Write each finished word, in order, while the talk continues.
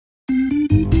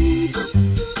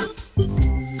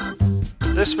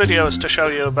This video is to show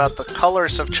you about the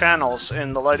colors of channels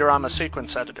in the Light-O-Rama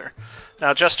sequence editor.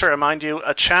 Now, just to remind you,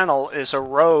 a channel is a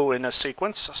row in a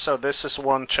sequence. So this is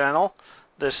one channel,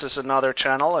 this is another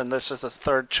channel, and this is the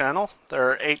third channel. There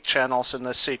are 8 channels in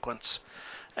this sequence.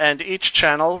 And each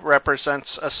channel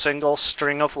represents a single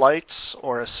string of lights,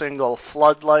 or a single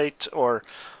floodlight, or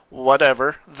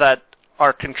whatever, that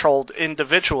are controlled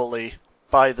individually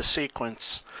by the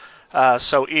sequence.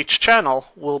 So each channel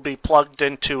will be plugged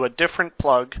into a different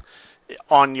plug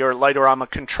on your Light-O-Rama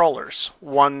controllers.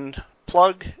 One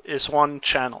plug is one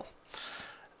channel.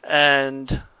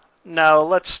 And now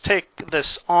let's take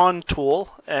this on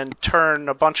tool and turn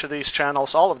a bunch of these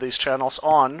channels, all of these channels,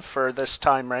 on for this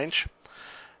time range.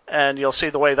 And you'll see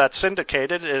the way that's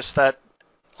indicated is that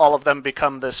all of them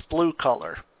become this blue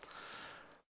color.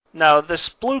 Now this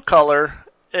blue color,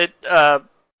 it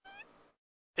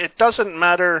doesn't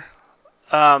matter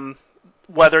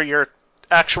whether your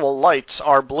actual lights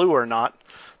are blue or not.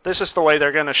 This is the way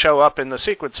they're going to show up in the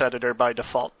sequence editor by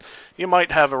default. You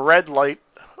might have a red light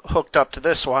hooked up to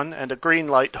this one, and a green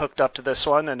light hooked up to this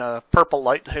one, and a purple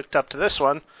light hooked up to this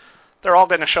one. They're all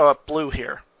going to show up blue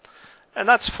here. And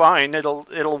that's fine,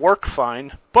 it'll work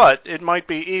fine, but it might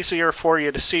be easier for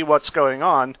you to see what's going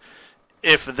on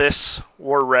if this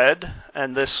were red,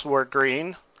 and this were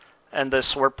green, and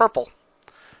this were purple.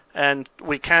 And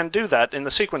we can do that in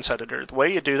the sequence editor. The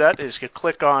way you do that is you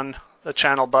click on the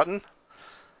channel button,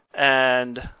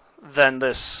 and then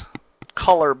this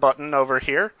color button over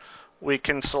here, we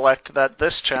can select that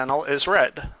this channel is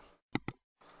red.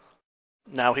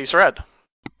 Now he's red.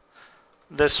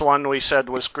 This one we said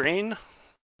was green.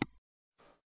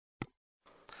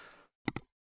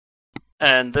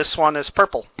 And this one is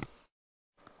purple.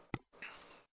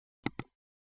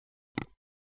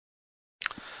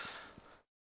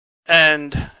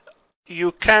 And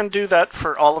you can do that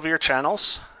for all of your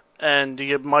channels, and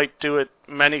you might do it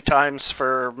many times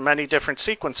for many different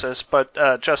sequences, but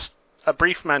just a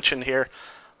brief mention here,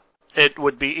 it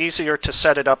would be easier to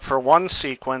set it up for one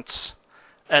sequence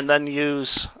and then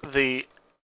use the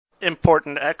import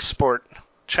and export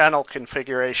channel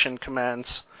configuration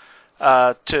commands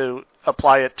to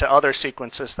apply it to other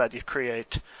sequences that you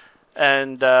create.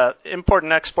 And import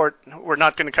and export, we're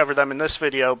not going to cover them in this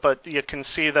video, but you can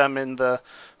see them in the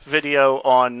video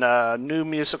on new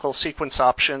musical sequence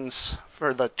options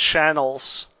for the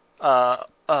channels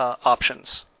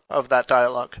options of that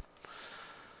dialog.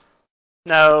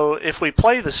 Now, if we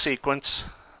play the sequence,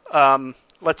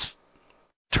 let's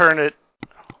turn it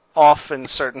off in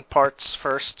certain parts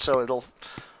first, so it'll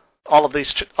all of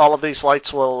these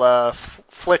lights will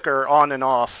flicker on and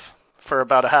off for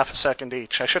about a half a second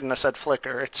each. I shouldn't have said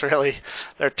flicker. It's really,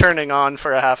 they're turning on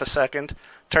for a half a second,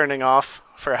 turning off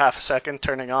for a half a second,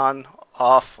 turning on,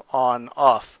 off,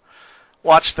 off.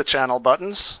 Watch the channel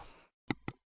buttons.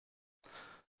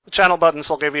 The channel buttons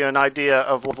will give you an idea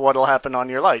of what will happen on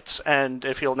your lights, and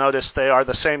if you'll notice, they are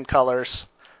the same colors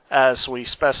as we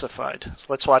specified. So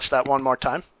let's watch that one more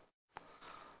time.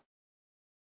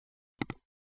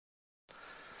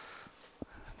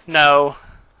 Now,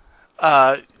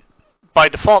 by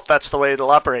default, that's the way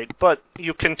it'll operate, but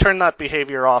you can turn that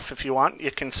behavior off if you want.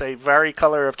 You can say vary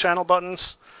color of channel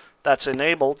buttons. That's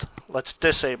enabled. Let's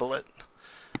disable it.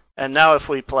 And now if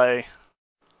we play,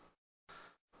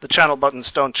 the channel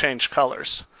buttons don't change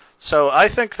colors. So I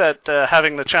think that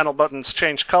having the channel buttons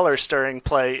change colors during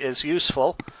play is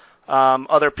useful.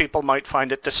 Other people might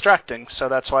find it distracting, so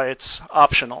that's why it's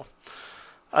optional.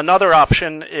 Another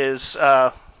option is,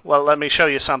 well, let me show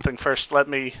you something first.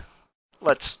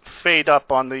 Let's fade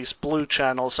up on these blue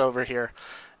channels over here.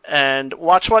 And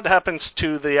watch what happens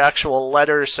to the actual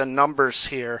letters and numbers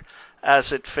here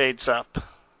as it fades up.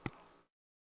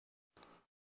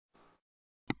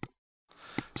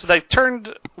 So they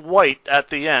turned white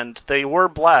at the end. They were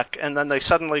black, and then they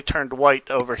suddenly turned white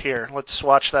over here. Let's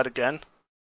watch that again.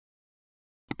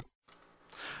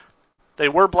 They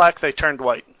were black, they turned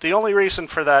white. The only reason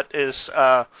for that is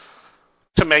to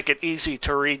make it easy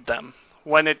to read them.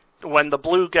 When the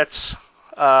blue gets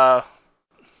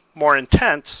more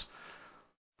intense,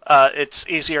 it's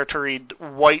easier to read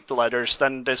white letters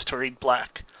than it is to read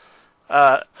black.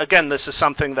 Again, this is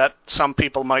something that some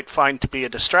people might find to be a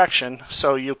distraction,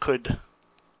 so you could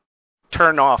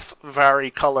turn off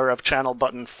vary color of channel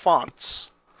button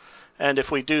fonts. And if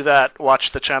we do that,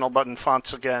 watch the channel button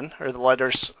fonts again, or the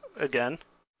letters again.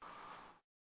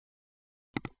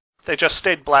 They just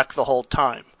stayed black the whole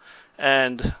time.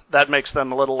 And that makes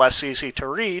them a little less easy to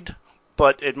read,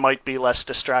 but it might be less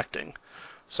distracting.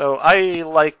 So I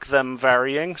like them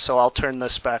varying, so I'll turn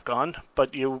this back on,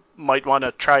 but you might want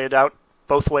to try it out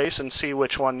both ways and see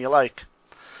which one you like.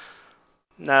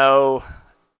 Now,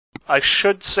 I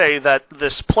should say that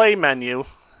this play menu,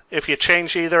 if you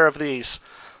change either of these,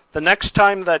 the next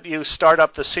time that you start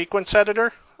up the sequence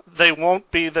editor, they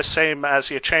won't be the same as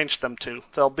you changed them to.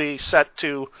 They'll be set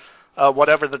to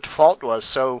whatever the default was.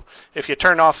 So if you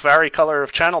turn off vary color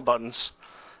of channel buttons,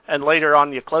 and later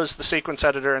on you close the sequence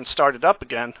editor and start it up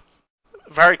again,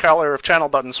 vary color of channel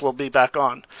buttons will be back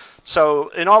on. So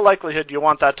in all likelihood, you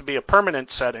want that to be a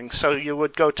permanent setting. So you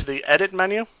would go to the Edit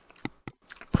menu,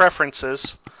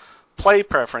 Preferences, Play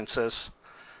Preferences,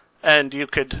 and you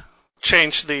could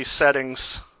change these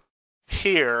settings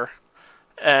here,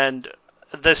 and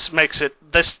this makes it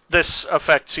this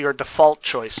affects your default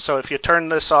choice. So if you turn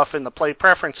this off in the Play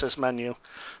Preferences menu,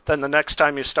 then the next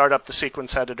time you start up the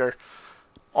sequence editor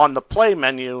on the Play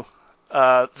menu,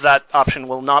 that option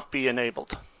will not be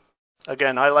enabled.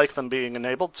 Again, I like them being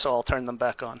enabled, so I'll turn them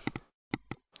back on.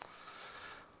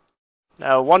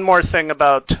 Now, one more thing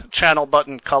about channel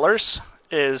button colors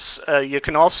is you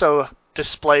can also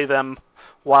display them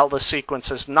while the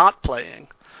sequence is not playing.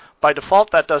 By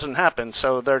default, that doesn't happen,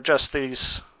 so they're just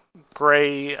these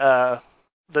gray,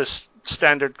 this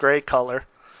standard gray color.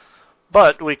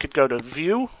 But we could go to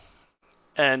View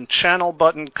and Channel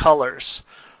Button Colors.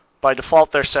 By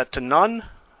default, they're set to none.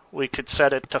 We could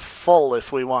set it to full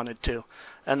if we wanted to,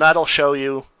 and that'll show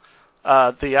you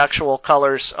the actual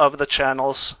colors of the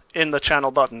channels in the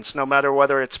channel buttons, no matter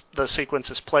whether the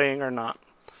sequence is playing or not.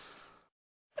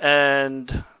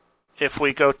 And if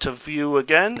we go to View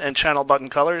again and Channel Button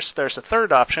Colors, there's a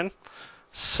third option,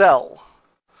 Cell.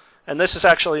 And this is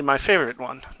actually my favorite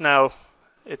one. Now,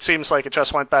 it seems like it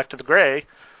just went back to the gray.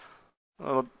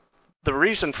 Well, the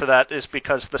reason for that is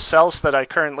because the cells that I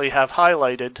currently have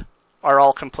highlighted are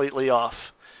all completely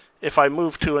off. If I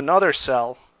move to another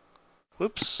cell,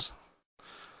 whoops,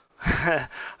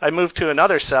 I move to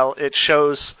another cell, it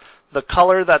shows the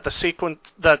color that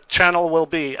the channel will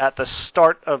be at the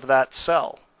start of that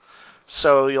cell.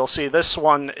 So you'll see this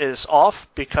one is off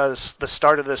because the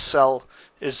start of this cell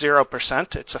is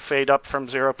 0%. It's a fade up from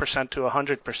 0% to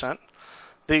 100%.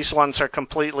 These ones are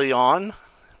completely on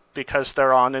because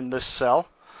they're on in this cell.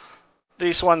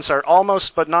 These ones are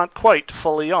almost but not quite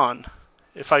fully on.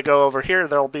 If I go over here,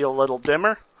 there'll be a little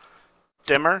dimmer,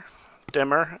 dimmer,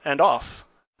 dimmer, and off.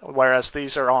 Whereas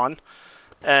these are on,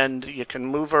 and you can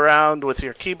move around with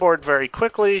your keyboard very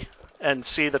quickly and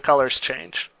see the colors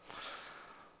change.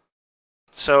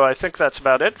 So I think that's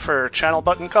about it for channel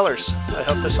button colors. I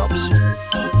hope this helps.